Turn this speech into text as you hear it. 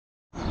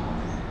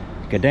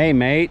Good day,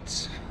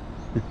 mates.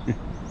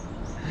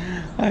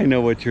 I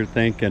know what you're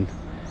thinking.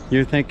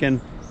 You're thinking,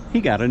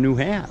 he got a new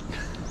hat.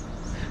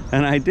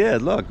 And I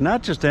did. Look,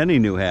 not just any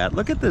new hat.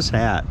 Look at this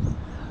hat.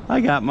 I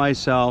got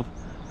myself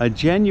a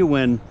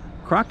genuine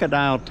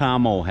Crocodile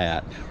Tomo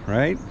hat,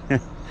 right?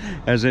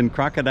 As in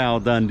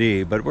Crocodile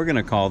Dundee, but we're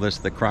gonna call this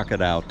the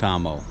Crocodile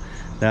Tomo.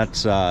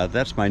 That's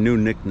my new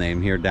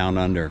nickname here down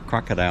under,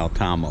 Crocodile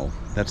Tomo.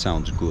 That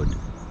sounds good,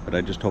 but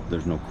I just hope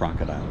there's no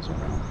crocodiles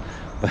around.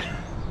 But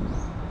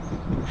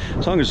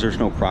as long as there's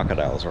no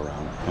crocodiles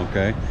around,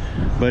 okay?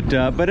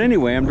 But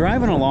anyway, I'm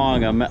driving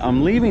along.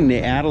 I'm leaving the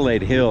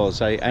Adelaide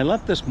Hills. I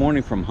left this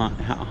morning from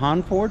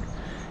Hanford,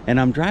 and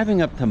I'm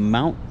driving up to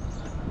Mount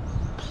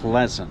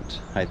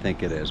Pleasant, I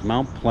think it is,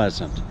 Mount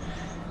Pleasant.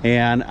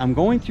 And I'm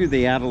going through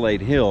the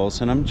Adelaide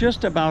Hills, and I'm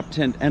just about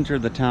to enter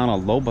the town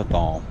of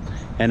Lobathal.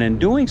 And in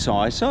doing so,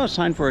 I saw a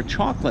sign for a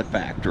chocolate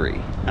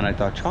factory. And I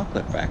thought,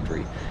 chocolate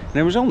factory? And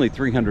it was only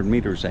 300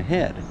 meters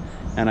ahead.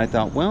 And I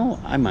thought, well,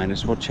 I might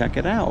as well check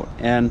it out.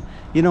 And,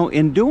 you know,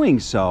 in doing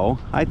so,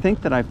 I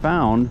think that I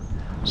found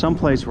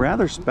someplace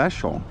rather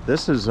special.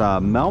 This is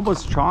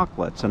Melba's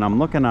Chocolates, and I'm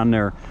looking on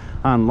there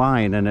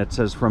online, and it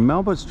says, from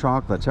Melba's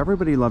Chocolates.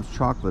 Everybody loves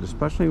chocolate,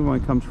 especially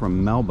when it comes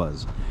from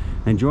Melba's.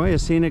 Enjoy a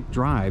scenic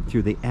drive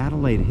through the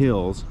Adelaide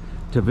Hills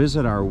to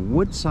visit our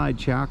Woodside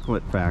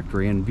chocolate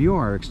factory and view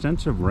our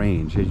extensive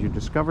range. As you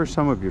discover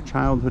some of your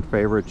childhood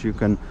favorites, you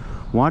can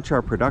watch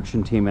our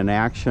production team in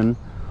action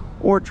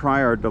or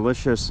try our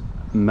delicious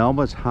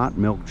Melba's hot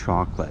milk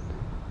chocolate.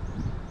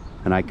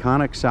 An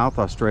iconic South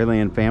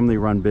Australian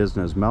family-run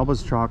business,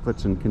 Melba's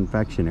Chocolates and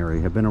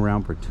Confectionery have been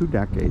around for 2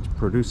 decades,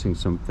 producing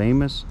some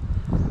famous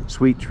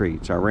sweet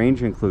treats. Our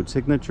range includes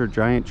signature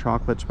giant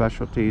chocolate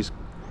specialties,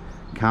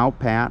 cow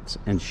pats,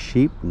 and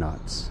sheep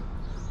nuts,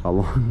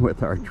 along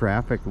with our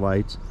traffic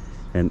lights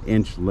and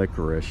inch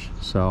licorice.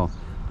 So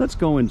let's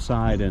go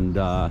inside and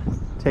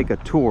take a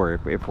tour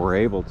if we're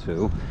able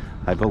to.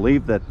 I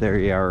believe that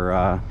they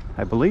are.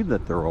 I believe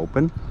that they're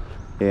open,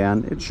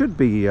 and it should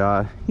be.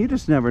 You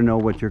just never know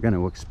what you're going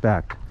to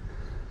expect,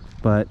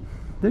 but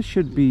this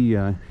should be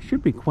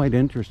quite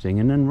interesting.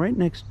 And then right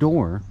next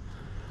door,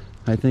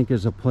 I think,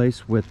 is a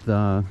place with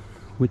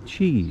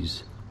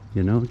cheese.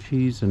 You know,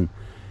 cheese and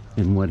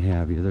what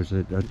have you. There's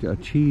a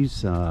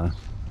cheese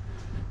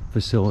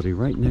facility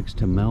right next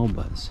to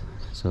Melba's.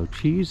 So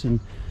cheese and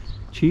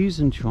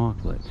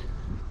chocolate.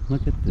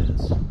 Look at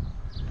this.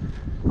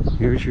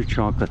 Here's your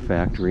chocolate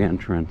factory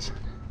entrance.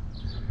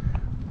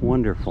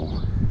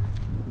 Wonderful.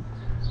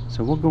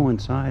 So we'll go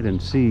inside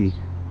and see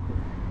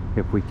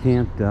if we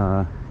can't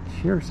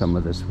share some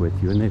of this with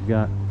you. And they've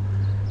got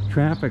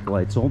traffic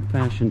lights,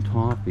 old-fashioned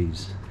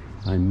toffees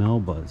by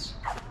Melba's.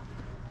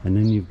 And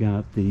then you've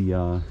got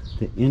the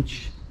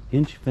inch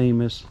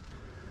famous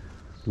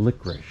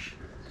licorice.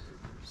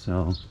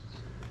 So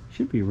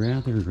should be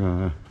rather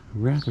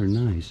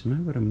nice. And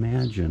I would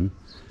imagine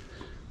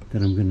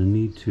that I'm going to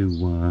need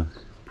to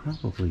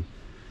probably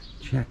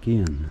check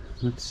in.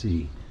 Let's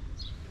see.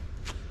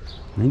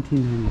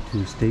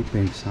 1992 State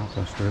Bank South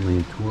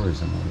Australian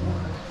Tourism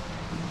Award.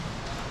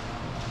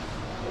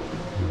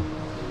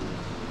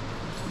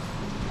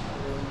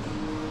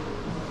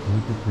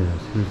 Look at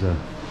this. Here's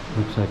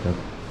looks like a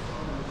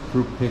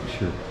group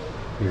picture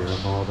here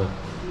of all the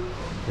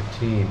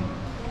team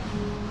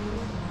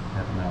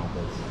at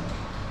Melba's.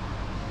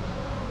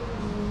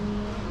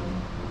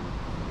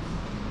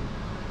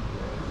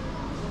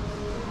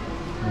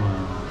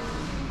 Wow.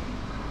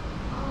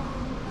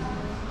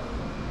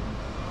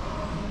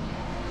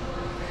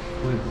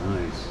 Quite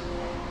nice.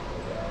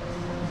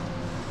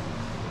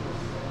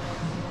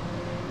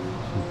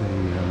 So they,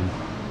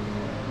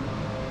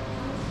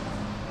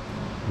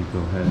 you go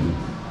ahead and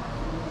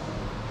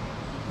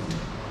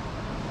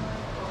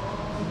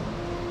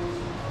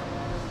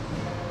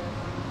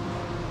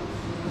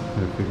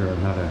gotta figure out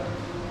how to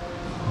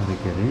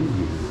get in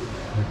here.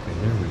 Okay,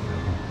 there we go.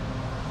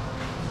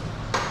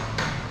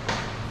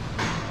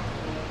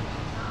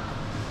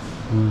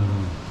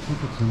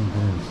 Look at some of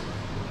this.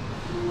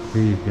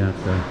 Here you've got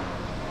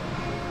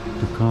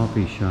the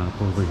coffee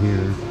shop over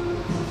here.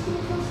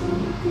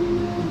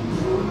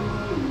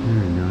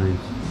 Very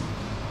nice.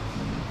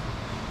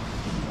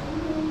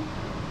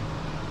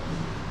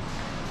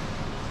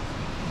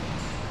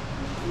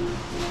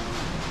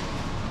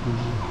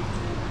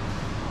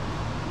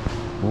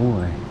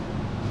 Boy,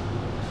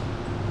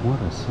 what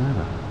a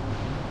setup.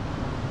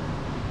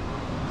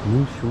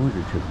 No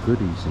shortage of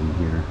goodies in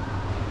here.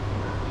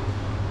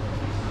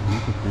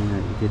 Look at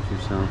that, you get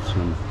yourself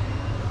some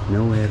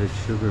no added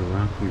sugar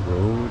Rocky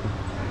Road.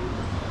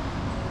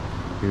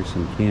 Here's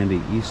some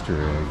candy Easter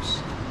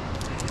eggs.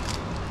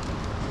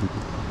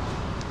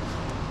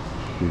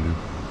 Yeah.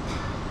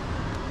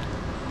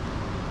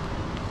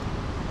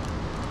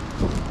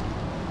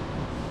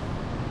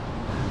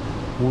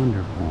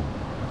 Wonderful.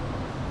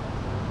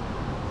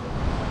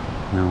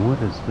 Now what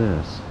is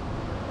this?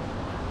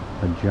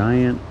 A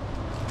giant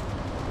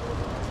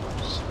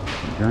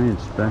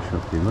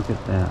specialty. Look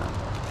at that.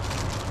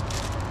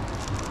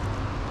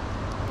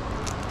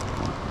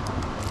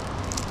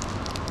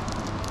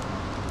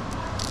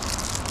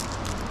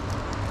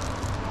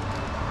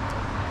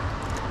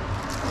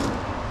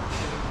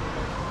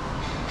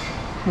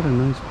 What a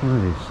nice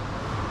place.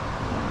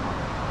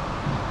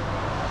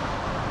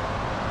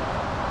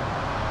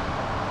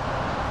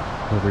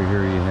 Over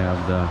here you have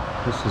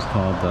this is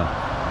called the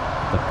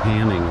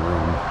panning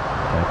room.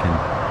 I can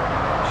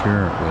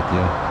share it with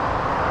you.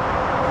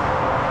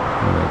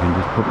 I can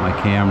just put my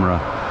camera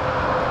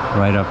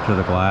right up to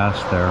the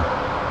glass there.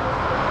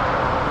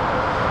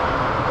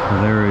 So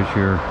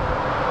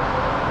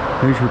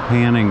there's your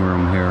panning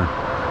room here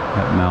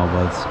at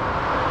Melba's.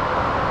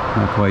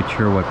 Not quite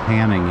sure what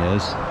panning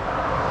is,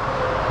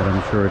 but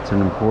I'm sure it's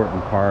an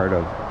important part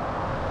of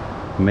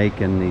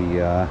making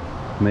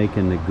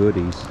the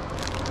goodies.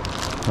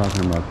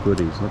 Talking about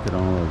goodies, look at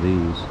all of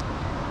these.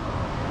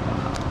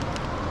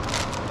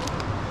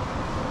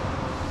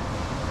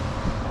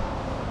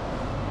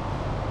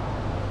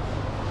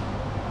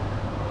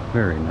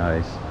 Very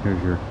nice.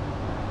 Here's your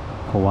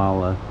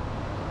koala.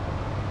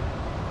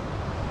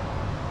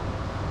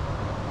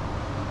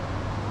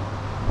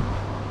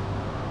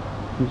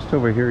 Just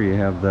over here you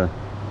have the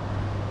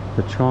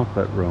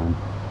chocolate room.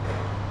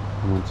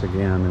 Once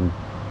again, and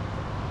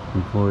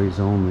employees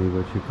only,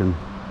 but you can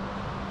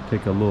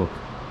take a look.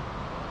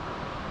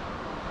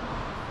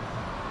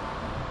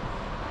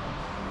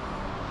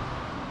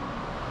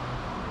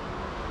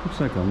 Looks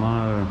like a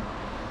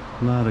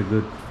lot of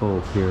good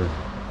folk here.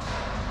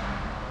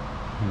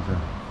 There's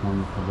a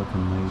wonderful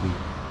looking lady.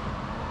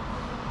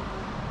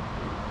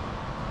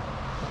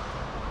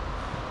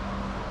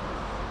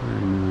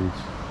 Very nice.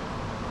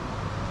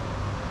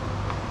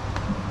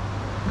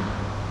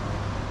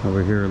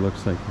 Over here it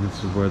looks like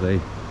this is where they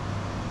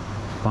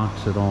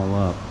box it all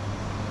up.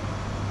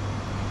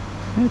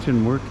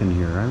 Imagine working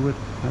here. I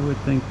would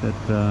think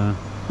that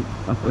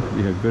that would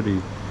be a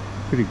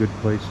pretty good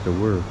place to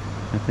work.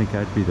 I think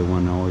I'd be the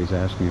one always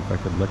asking if I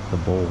could lick the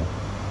bowl.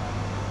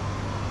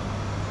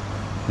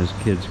 As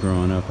kids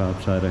growing up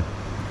outside of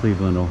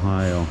Cleveland,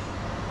 Ohio,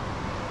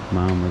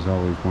 Mom was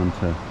always one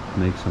to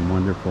make some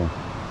wonderful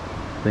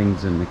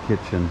things in the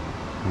kitchen,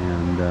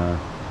 and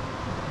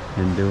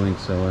in doing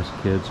so, us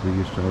kids, we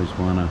used to always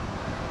want to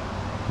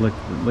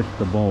lick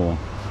the bowl.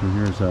 And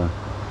here's a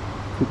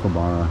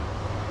kookaburra,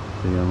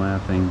 the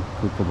laughing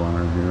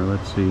kookaburra here.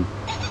 Let's see.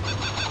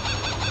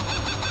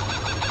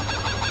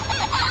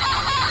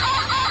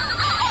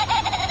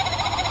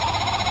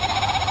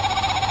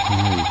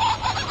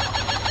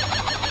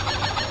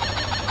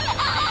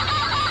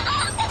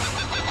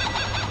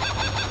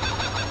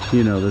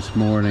 You know, this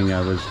morning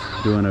I was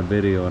doing a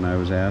video and I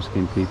was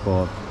asking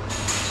people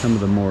some of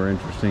the more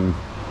interesting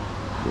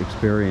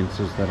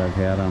experiences that I've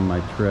had on my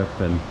trip,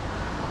 and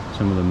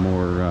some of the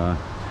more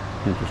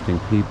interesting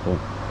people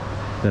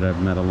that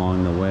I've met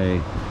along the way.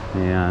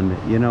 And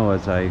you know,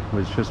 as I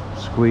was just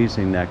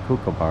squeezing that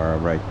kookaburra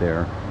right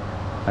there,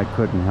 I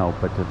couldn't help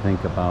but to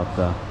think about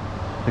the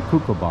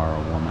kookaburra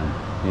woman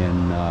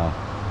in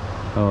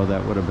oh,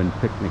 that would have been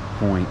Picnic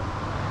Point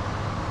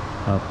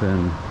up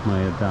in my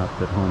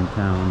adopted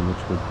hometown,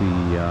 which would be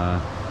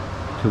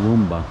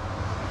Toowoomba.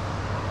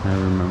 I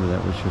remember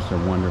that was just a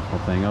wonderful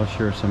thing. I'll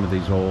share some of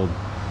these old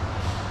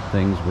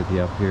things with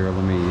you up here.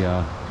 Let me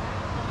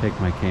take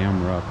my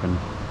camera up and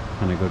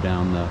kind of go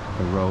down the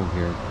row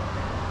here.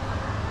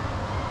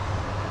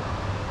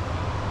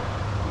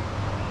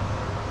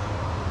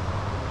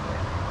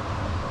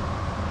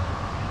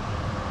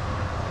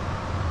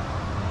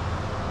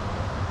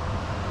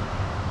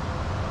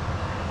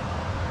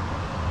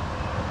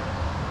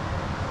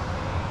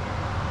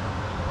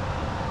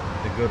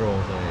 The good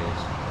old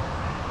days.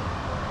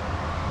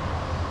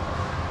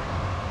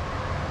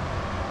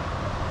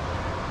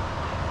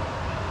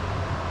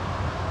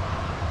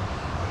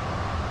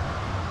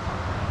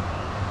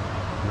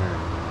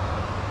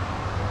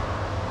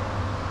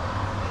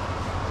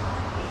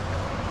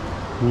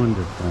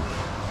 Wonderful.